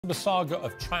The saga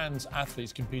of trans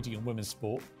athletes competing in women's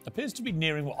sport appears to be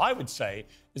nearing what I would say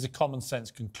is a common-sense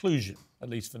conclusion, at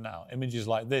least for now. Images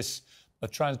like this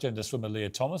of transgender swimmer Leah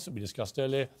Thomas, that we discussed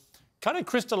earlier, kind of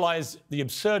crystallise the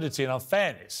absurdity and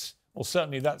unfairness. Well,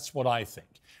 certainly that's what I think.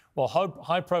 Well,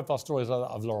 high-profile stories like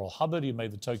that of Laurel Hubbard, who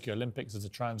made the Tokyo Olympics as a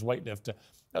trans weightlifter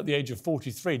at the age of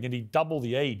 43, nearly double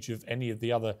the age of any of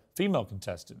the other female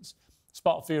contestants,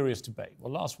 sparked furious debate.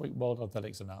 Well, last week, World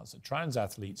Athletics announced that trans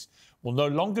athletes will no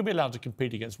longer be allowed to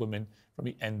compete against women from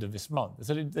the end of this month.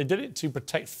 They did it to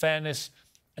protect fairness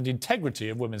and integrity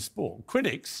of women's sport.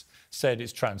 Critics said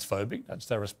it's transphobic. That's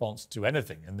their response to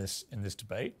anything in this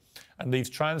debate, and leaves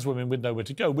trans women with nowhere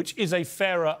to go, which is a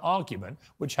fairer argument,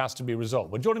 which has to be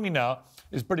resolved. Well, joining me now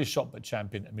is British shot put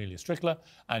champion Amelia Strickler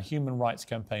and human rights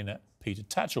campaigner Peter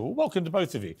Tatchell. Well, welcome to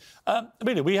both of you.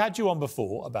 Amelia, we had you on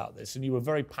before about this, and you were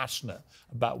very passionate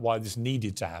about why this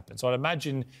needed to happen. So I'd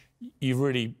imagine you've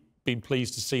really been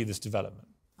pleased to see this development.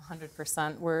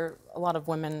 100%. A lot of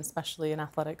women, especially in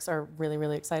athletics, are really,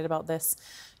 really excited about this.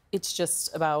 It's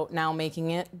just about now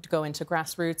making it go into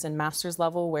grassroots and masters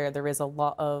level, where there is a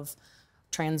lot of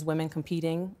trans women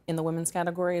competing in the women's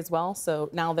category as well. So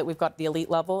now that we've got the elite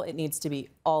level, it needs to be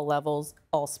all levels,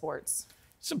 all sports.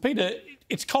 So, Peter,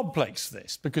 it's complex,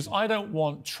 this, because I don't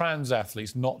want trans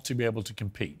athletes not to be able to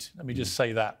compete. Let me just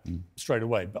say that straight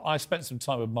away. But I spent some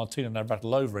time with Martina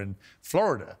Navratilova in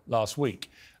Florida last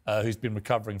week, who's been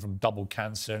recovering from double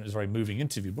cancer, and it was a very moving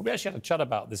interview. But we actually had a chat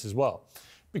about this as well,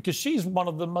 because she's one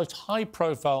of the most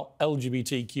high-profile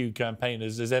LGBTQ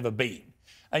campaigners there's ever been.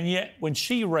 And yet, when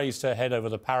she raised her head over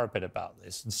the parapet about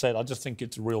this and said, I just think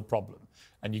it's a real problem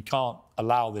and you can't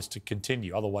allow this to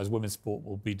continue, otherwise women's sport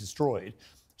will be destroyed,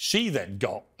 she then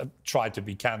tried to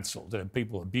be cancelled. And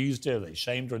people abused her, they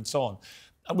shamed her and so on,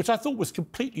 which I thought was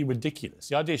completely ridiculous.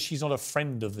 The idea she's not a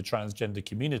friend of the transgender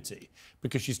community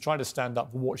because she's trying to stand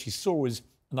up for what she saw as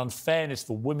an unfairness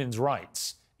for women's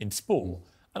rights in sport.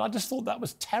 And I just thought that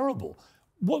was terrible.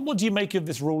 What do you make of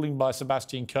this ruling by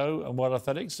Sebastian Coe and World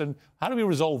Athletics, and how do we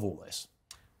resolve all this?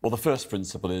 Well, the first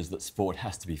principle is that sport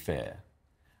has to be fair,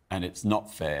 and it's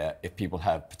not fair if people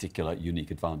have particular unique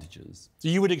advantages. So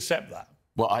you would accept that?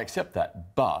 Well, I accept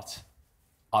that, but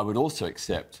I would also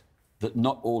accept that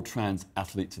not all trans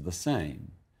athletes are the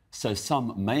same. So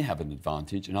some may have an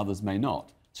advantage and others may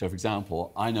not. So, for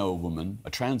example, I know a woman,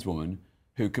 a trans woman,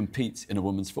 who competes in a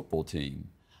women's football team.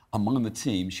 Among the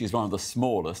team, she's one of the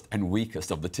smallest and weakest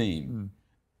of the team.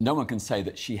 No one can say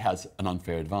that she has an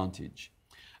unfair advantage.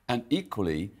 And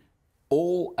equally,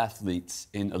 all athletes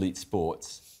in elite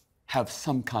sports have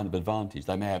some kind of advantage.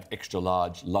 They may have extra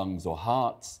large lungs or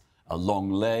hearts,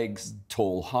 long legs,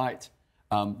 tall height.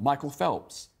 Michael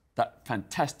Phelps, that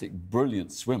fantastic,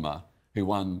 brilliant swimmer who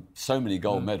won so many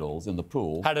gold medals in the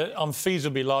pool, had an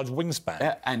unfeasibly large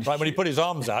wingspan. And when he put his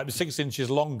arms out, it was 6 inches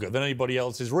longer than anybody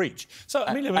else's reach. So,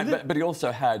 but he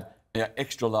also had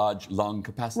extra large lung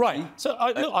capacity. Right. So,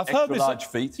 look, I've heard this. Extra large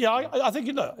feet. Yeah, I think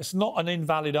it's not an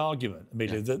invalid argument,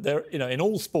 Amelia. That there, in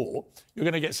all sport, you're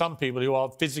going to get some people who are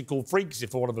physical freaks,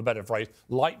 if for want of a better phrase,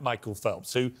 like Michael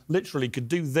Phelps, who literally could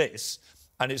do this.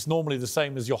 And it's normally the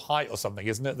same as your height or something,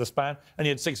 isn't it, the span? And he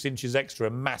had 6 inches extra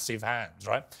and massive hands,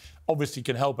 right? Obviously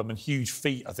can help him, and huge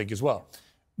feet, I think, as well.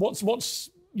 What's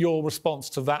your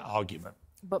response to that argument?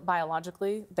 But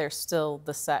biologically, they're still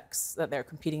the sex that they're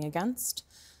competing against.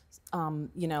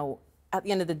 You know, at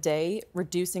the end of the day,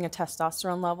 reducing a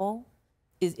testosterone level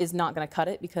is not going to cut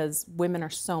it, because women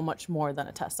are so much more than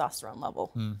a testosterone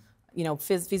level. You know,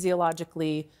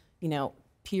 physiologically, you know,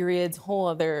 periods, whole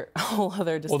other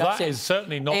discussion. Well, that is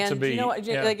certainly not to be. You know,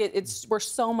 like we're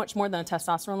so much more than a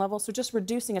testosterone level. So just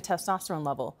reducing a testosterone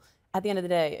level, at the end of the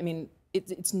day, I mean,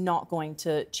 it's not going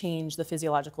to change the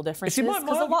physiological differences,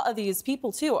 because a lot of these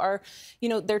people too are, you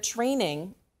know, they're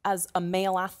training as a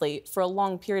male athlete for a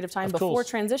long period of time before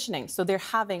transitioning, so they're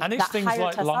having and it's that things higher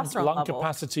like testosterone lung level.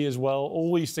 capacity as well.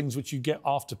 All these things which you get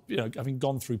after, you know, having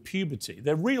gone through puberty.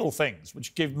 They're real things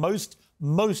which give most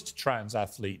trans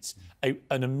athletes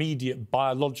an immediate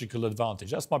biological advantage.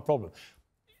 That's my problem.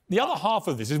 The other half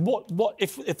of this is what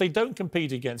if they don't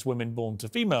compete against women born to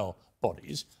female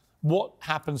bodies, what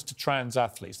happens to trans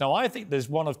athletes? Now, I think there's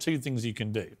one of two things you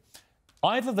can do.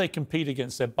 Either they compete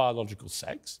against their biological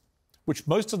sex, which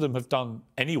most of them have done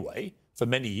anyway for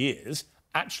many years,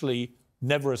 actually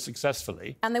never as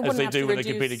successfully as they do when they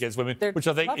compete against women, which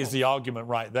I think is the argument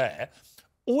right there.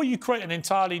 Or you create an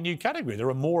entirely new category. There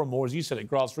are more and more, as you said, at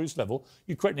grassroots level,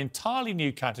 you create an entirely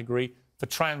new category for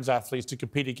trans athletes to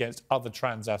compete against other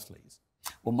trans athletes.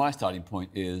 Well, my starting point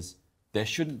is there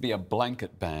shouldn't be a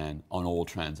blanket ban on all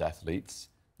trans athletes.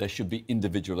 There should be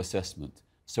individual assessment.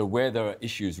 So where there are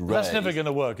issues raised... That's never going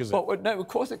to work, is it? Well, no, of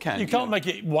course it can. You can't make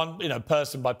it one,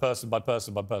 person by person by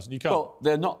person by person. You can't. Well,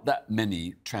 there are not that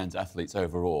many trans athletes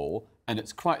overall, and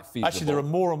it's quite feasible. Actually, there are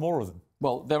more and more of them.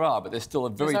 Well, there are, but there's still a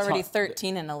very... There's already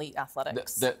 13 in elite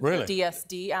athletics. Really?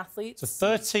 DSD athletes.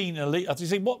 So 13 elite... You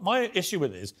see, what my issue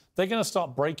with it is, they're going to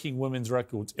start breaking women's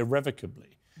records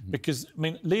irrevocably. Because, I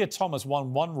mean, Leah Thomas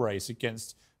won one race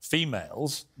against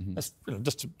females, that's,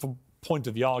 just for point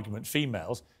of the argument,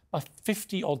 females, by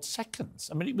 50-odd seconds.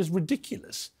 I mean, it was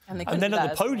ridiculous. And then at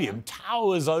the podium,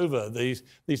 towers over these.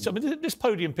 I mean, this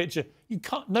podium picture,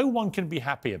 no one can be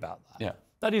happy about that. Yeah.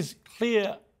 That is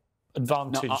clear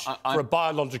advantage for a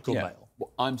biological male.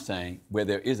 Well, I'm saying where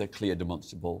there is a clear,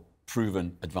 demonstrable,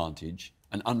 proven advantage,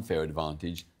 an unfair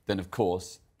advantage, then, of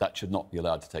course, that should not be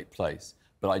allowed to take place.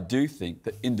 But I do think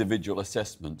that individual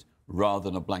assessment, rather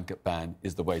than a blanket ban,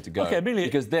 is the way to go. Okay, Amelia,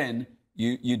 because then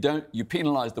you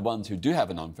penalise the ones who do have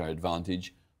an unfair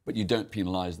advantage, but you don't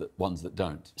penalise the ones that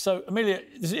don't. So, Amelia,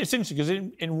 it's interesting because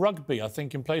in rugby, I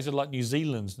think in places like New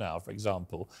Zealand now, for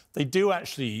example, they do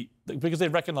actually, because they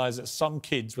recognise that some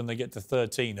kids, when they get to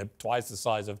 13, are twice the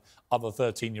size of other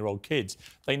 13-year-old kids,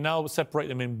 they now separate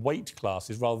them in weight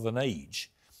classes rather than age.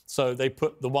 So they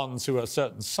put the ones who are a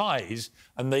certain size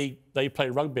and they play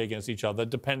rugby against each other,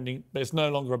 depending, but it's no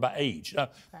longer about age.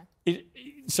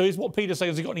 So is what Peter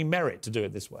saying, has he got any merit to do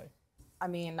it this way? I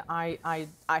mean, I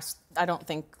don't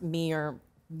think me or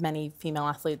many female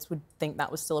athletes would think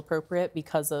that was still appropriate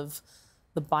because of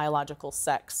the biological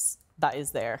sex that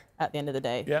is there at the end of the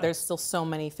day. Yeah. There's still so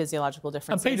many physiological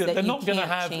differences. And Peter, that they're not going to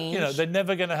have, change. they're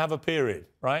never going to have a period,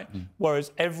 right?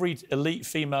 Whereas every elite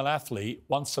female athlete,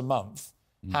 once a month,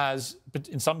 has,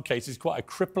 in some cases, quite a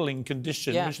crippling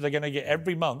condition, which they're going to get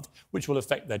every month, which will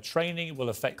affect their training, it will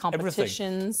affect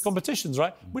everything. Competitions,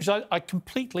 right? Which I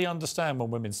completely understand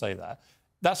when women say that.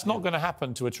 That's not going to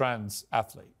happen to a trans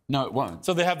athlete. No, it won't.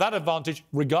 So they have that advantage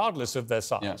regardless of their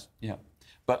size. Yeah.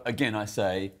 But again, I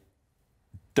say,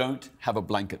 don't have a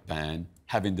blanket ban,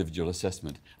 have individual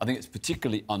assessment. I think it's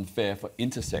particularly unfair for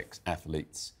intersex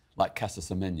athletes like Casa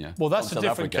Semenya. Well, that's a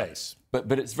different case. But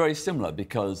it's very similar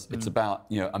because it's about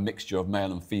a mixture of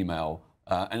male and female,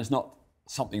 and it's not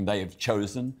something they have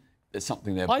chosen. It's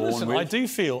something they're born with. I do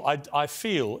feel, I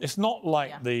feel it's not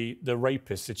like the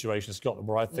rapist situation in Scotland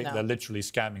where I think they're literally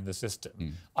scamming the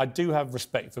system. I do have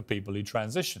respect for people who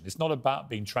transition. It's not about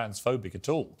being transphobic at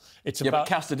all. It's about...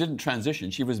 but Casa didn't transition.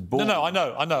 She was born... No, I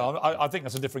know. I think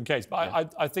that's a different case.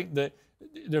 But I think that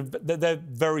they're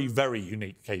very, very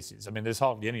unique cases. I mean, there's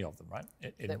hardly any of them, right?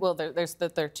 Well, there's the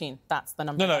 13. That's the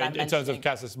number. No, in terms of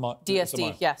Casa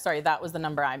DSD, yeah, sorry, that was the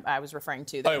number I was referring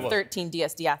to. There were 13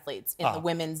 DSD athletes in the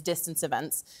women's distance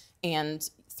events, and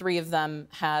 3 of them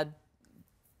had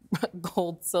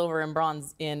gold, silver, and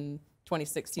bronze in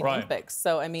 2016 Olympics.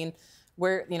 So, I mean,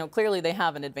 clearly they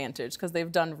have an advantage because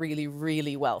they've done really,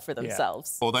 really well for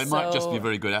themselves. Or they might just be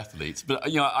very good athletes. But,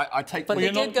 I take... But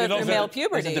they did go through male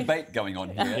puberty. There's a debate going on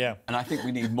here. And I think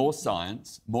we need more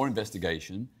science, more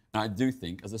investigation. And I do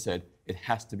think, as I said, it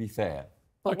has to be fair.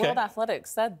 But World Athletics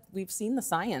said, we've seen the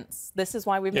science. This is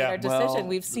why we've made our decision.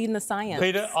 We've seen the science.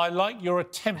 Peter, I like your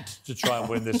attempt to try and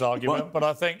win this argument, but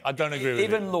I don't agree with it.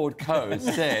 Even Lord Coe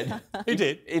said... He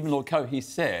did. Even Lord Coe, he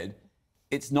said,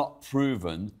 it's not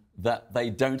proven that they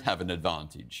don't have an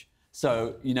advantage.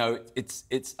 So,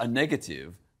 it's a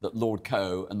negative that Lord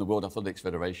Coe and the World Athletics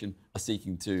Federation are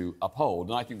seeking to uphold,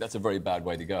 and I think that's a very bad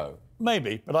way to go.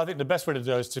 Maybe, but I think the best way to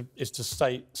do it is to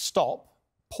say stop,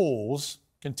 pause,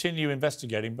 continue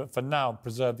investigating, but for now,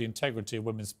 preserve the integrity of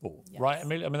women's sport. Yes. Right,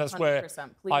 Amelia? I mean, that's 100%.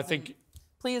 Where I think...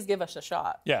 Please give us a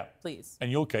shot. Yeah. Please.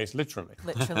 In your case, literally.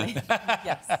 Literally,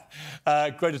 yes.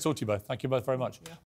 Great to talk to you both. Thank you both very much.